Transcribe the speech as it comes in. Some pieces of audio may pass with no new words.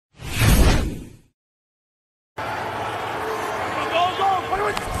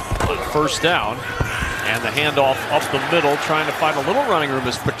first down. And the handoff up the middle, trying to find a little running room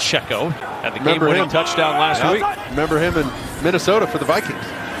is Pacheco. Had the game-winning touchdown last week. Remember him in Minnesota for the Vikings.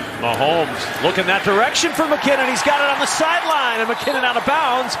 Mahomes looking that direction for McKinnon. He's got it on the sideline, and McKinnon out of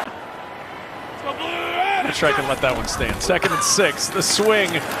bounds. I'm sure I can let that one stand. 2nd and 6. The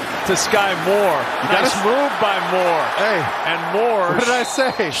swing to Sky Moore. Nice move by Moore. Hey, and Moore. What did I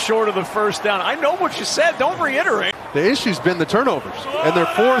say? Short of the first down. I know what you said. Don't reiterate. The issue's been the turnovers, and they're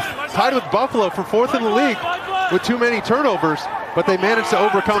fourth, tied with Buffalo for 4th in the league with too many turnovers, but they managed to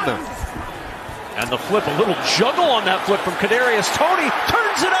overcome them. And the flip, a little juggle on that flip from Kadarius Toney,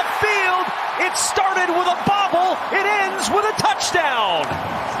 turns it upfield. It started with a bobble. It ends with a touchdown.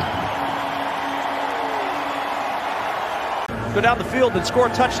 Go down the field and score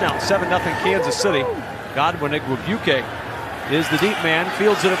a touchdown. 7-0 Kansas City. Godwin Igwebuike is the deep man,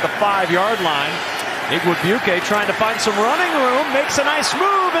 fields it at the 5-yard line. Igwebuike trying to find some running room, makes a nice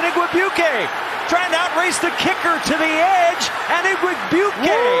move, and Igwebuike trying to outrace the kicker to the edge, and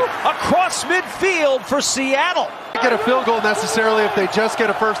Igwebuike across midfield for Seattle. Get a field goal necessarily if they just get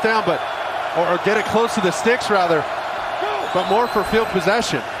a first down, but or get it close to the sticks rather, but more for field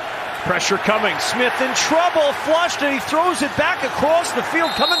possession. Pressure coming, Smith in trouble, flushed, and he throws it back across the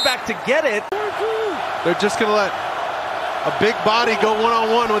field, coming back to get it. They're just going to let a big body go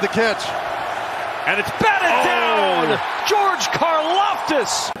one-on-one with the catch. And it's batted down! George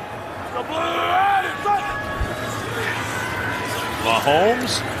Karlaftis!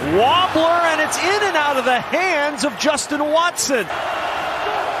 Mahomes, wobbler, and it's in and out of the hands of Justin Watson.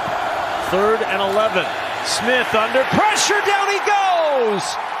 3rd and 11. Smith under pressure, down he goes!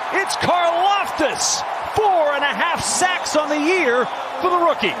 It's Karlaftis! 4.5 sacks on the year for the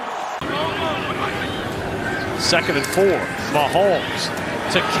rookie. 2nd and 4. Mahomes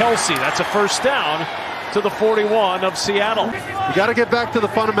to Kelsey. That's a first down to the 41 of Seattle. You got to get back to the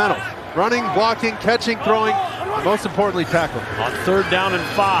fundamentals. Running, blocking, catching, throwing, and most importantly, tackling. On 3rd down and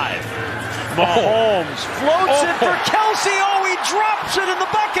 5. Mahomes floats it for Kelsey. Oh, he drops it in the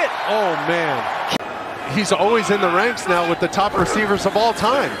bucket. Oh, man. He's always in the ranks now with the top receivers of all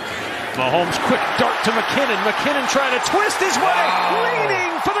time. Mahomes, quick dart to McKinnon. McKinnon trying to twist his way,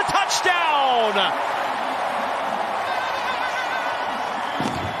 leading for the touchdown.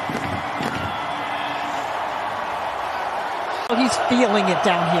 He's feeling it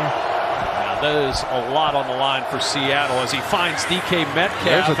down here. Now there's a lot on the line for Seattle as he finds DK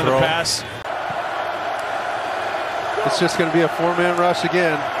Metcalf in the pass. It's just going to be a 4-man rush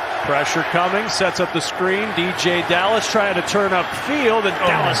again. Pressure coming, sets up the screen. DJ Dallas trying to turn up field, and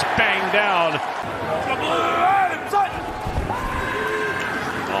Dallas banged down.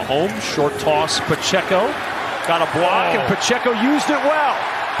 Mahomes, short toss, Pacheco. Got a block, and Pacheco used it well.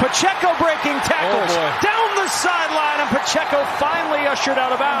 Pacheco breaking tackles down the sideline, and Pacheco finally ushered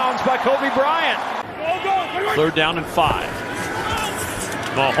out of bounds by Kobe Bryant. 3rd down and 5.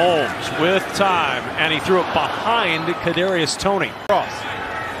 Mahomes with time, and he threw it behind Kadarius Toney.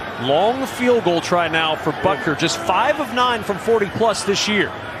 Long field goal try now for Butker, just 5 of 9 from 40+ this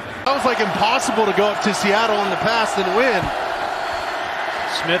year. That was like impossible to go up to Seattle in the past and win.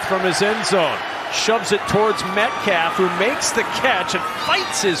 Smith from his end zone, shoves it towards Metcalf, who makes the catch and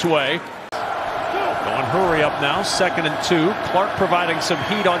fights his way. Going hurry up now, 2nd and 2. Clark providing some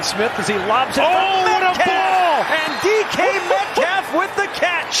heat on Smith as he lobs it. Oh, what a ball! And DK Metcalf with the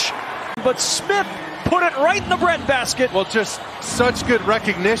catch. But Smith put it right in the breadbasket. Well, just such good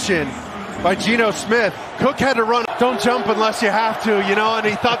recognition by Geno Smith. Cook had to run. Don't jump unless you have to, you know, and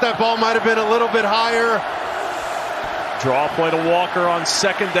he thought that ball might have been a little bit higher. Draw play to Walker on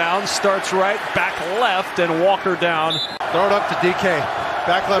 2nd down. Starts right, back left, and Walker down. Throw it up to DK.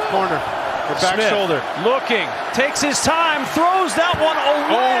 Back left corner. Or back Smith shoulder. Looking, takes his time, throws that one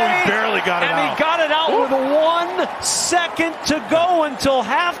away. Oh, he barely got it out. And he got it out with 1 second to go until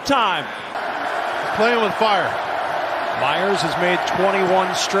halftime. Playing with fire. Myers has made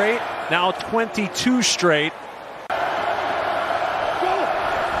 21 straight, now 22 straight.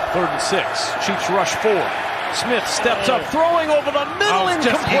 3rd and 6. Chiefs rush 4. Smith steps up, throwing over the middle,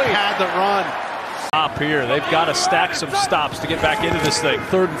 incomplete. He had the run. Stop here. They've got to stack some stops to get back into this thing.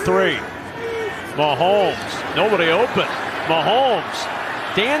 3rd and 3. Mahomes, nobody open. Mahomes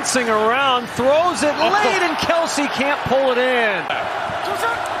dancing around, throws it late, and Kelsey can't pull it in.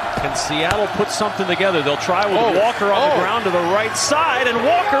 Can Seattle put something together? They'll try with Walker on the ground to the right side, and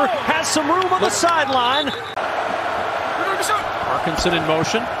Walker has some room on the sideline. Parkinson in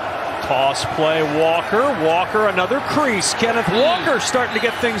motion. Toss play, Walker. Walker, another crease. Kenneth Walker starting to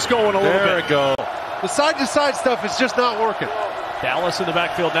get things going a little bit. There we go. The side-to-side stuff is just not working. Dallas in the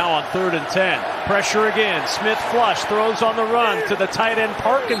backfield now on 3rd and 10. Pressure again. Smith flush, throws on the run to the tight end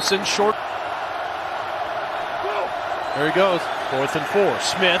Parkinson. Short. There he goes. 4th and 4.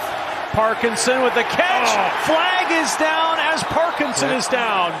 Smith. Parkinson with the catch. Flag is down as Parkinson is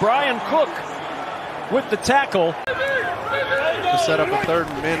down. Brian Cook with the tackle. To set up a 3rd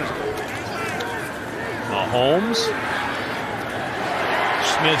and manageable. Mahomes.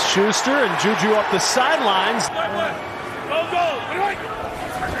 Smith-Schuster and Juju up the sidelines.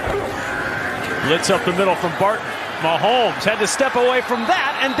 Blitz up the middle from Barton. Mahomes had to step away from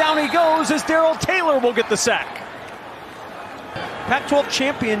that, and down he goes as Darrell Taylor will get the sack. Pac-12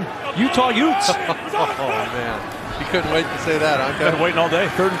 champion Utah Utes. Oh, man. You couldn't wait to say that, huh? Been waiting all day.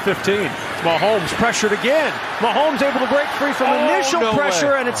 3rd and 15. Mahomes pressured again. Mahomes able to break free from initial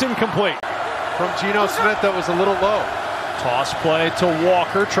pressure, and it's incomplete. From Geno Smith, that was a little low. Toss play to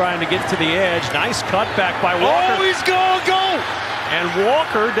Walker, trying to get to the edge. Nice cutback by Walker. Oh, he's going, go! And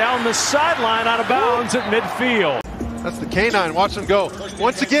Walker down the sideline out of bounds at midfield. That's the canine. Watch him go.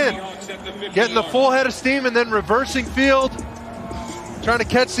 Once again, getting the full head of steam and then reversing field. Trying to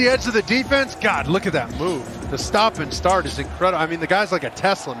catch the edge of the defense. God, look at that move. The stop and start is incredible. I mean, the guy's like a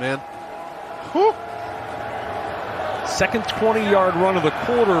Tesla, man. Whew. Second 20-yard run of the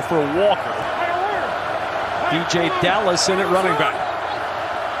quarter for Walker. DJ Dallas in at running back.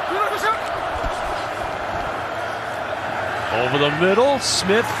 Over the middle,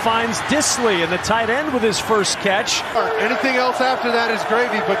 Smith finds Disley in the tight end with his first catch. Anything else after that is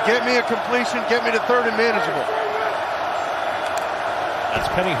gravy, but get me a completion, get me to 3rd and manageable. That's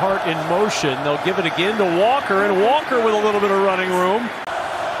Penny Hart in motion. They'll give it again to Walker, and Walker with a little bit of running room.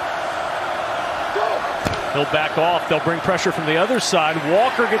 He'll back off. They'll bring pressure from the other side.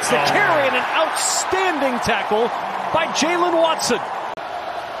 Walker gets the carry and an outstanding tackle by Jalen Watson.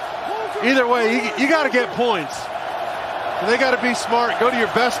 Either way, you got to get points. So they got to be smart. Go to your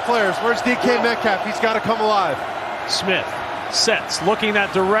best players. Where's DK Metcalf? He's got to come alive. Smith sets, looking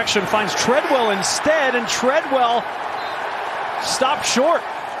that direction, finds Treadwell instead, and Treadwell stopped short.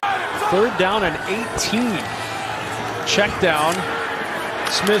 3rd down and 18. Check down.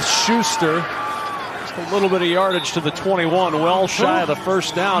 Smith-Schuster. Just a little bit of yardage to the 21. Well shy of the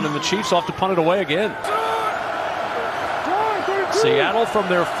 1st down, and the Chiefs off to punt it away again. Seattle from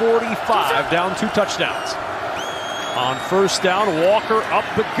their 45 down 2 touchdowns. On 1st down, Walker up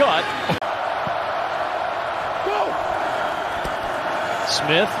the gut.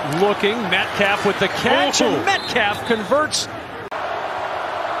 Smith looking. Metcalf with the catch, and Metcalf converts.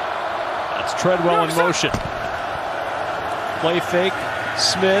 That's Treadwell in motion. Play fake.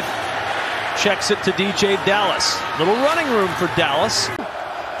 Smith checks it to DJ Dallas. Little running room for Dallas.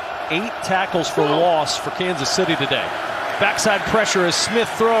 8 tackles for loss for Kansas City today. Backside pressure as Smith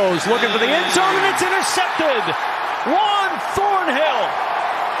throws, looking for the end zone, and it's intercepted. Juan Thornhill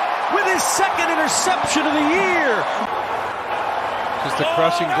with his 2nd interception of the year. Just a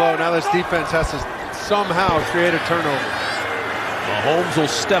crushing blow. Now this defense has to somehow create a turnover. Mahomes will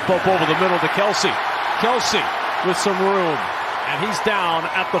step up over the middle to Kelsey. Kelsey with some room, and he's down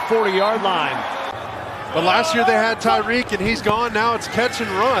at the 40-yard line. But last year they had Tyreek, and he's gone. Now it's catch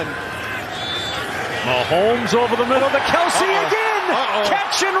and run. Mahomes over the middle to Kelsey again.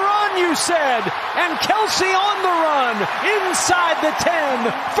 Catch and run, you said. And Kelsey on the run inside the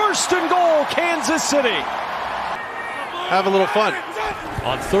 10. 1st and goal, Kansas City. Have a little fun.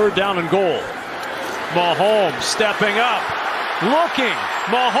 On 3rd down and goal. Mahomes stepping up. Looking.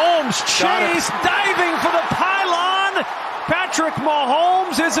 Mahomes chase, diving for the pylon. Patrick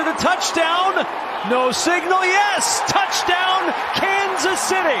Mahomes, is it a touchdown? No signal, yes. Touchdown, Kansas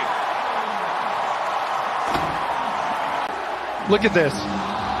City. Look at this.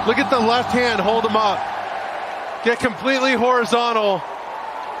 Look at the left hand, hold him up. Get completely horizontal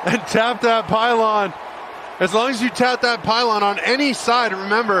and tap that pylon. As long as you tap that pylon on any side,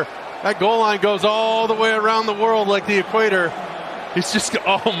 remember, that goal line goes all the way around the world like the equator. He's just,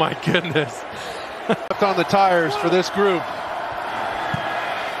 oh my goodness. Left on the tires for this group.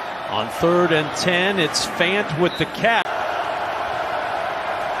 On 3rd and 10, it's Fant with the catch.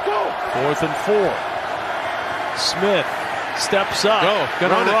 4th and 4. Smith steps up.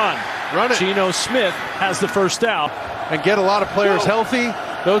 Gonna run. Geno Smith has the 1st down. And get a lot of players healthy.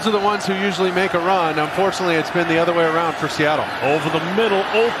 Those are the ones who usually make a run. Unfortunately, it's been the other way around for Seattle. Over the middle,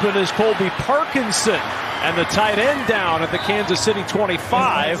 open is Colby Parkinson. And the tight end down at the Kansas City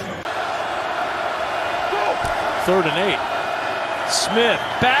 25. 3rd and 8. Smith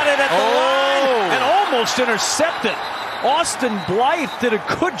batted at the line and almost intercepted. Austin Blythe did a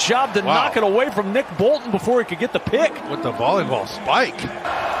good job to knock it away from Nick Bolton before he could get the pick. With the volleyball spike.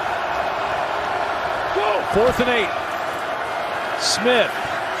 4th and 8. Smith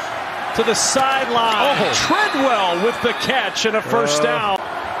to the sideline. Oh. Treadwell with the catch and a first down.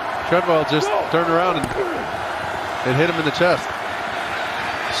 Treadwell just turned around and hit him in the chest.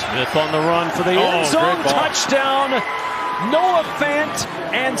 Smith on the run for the end zone. Touchdown. Noah Fant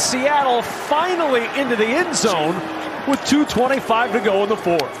and Seattle finally into the end zone with 2:25 to go in the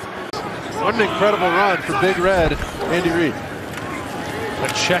fourth. What an incredible run for Big Red, Andy Reid.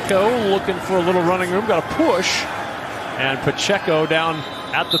 Pacheco looking for a little running room. Got a push. And Pacheco down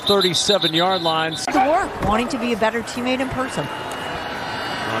at the 37-yard line. To work, wanting to be a better teammate in person.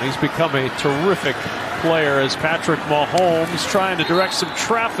 Well, he's become a terrific player as Patrick Mahomes trying to direct some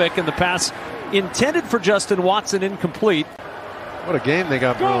traffic, and the pass intended for Justin Watson incomplete. What a game they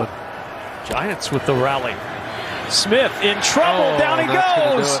got brewing. Giants with the rally. Smith in trouble. Down he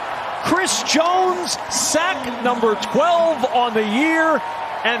goes. Chris Jones, sack number 12 on the year,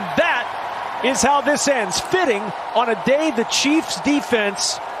 and that is how this ends. Fitting on a day the Chiefs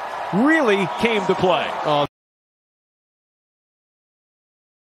defense really came to play.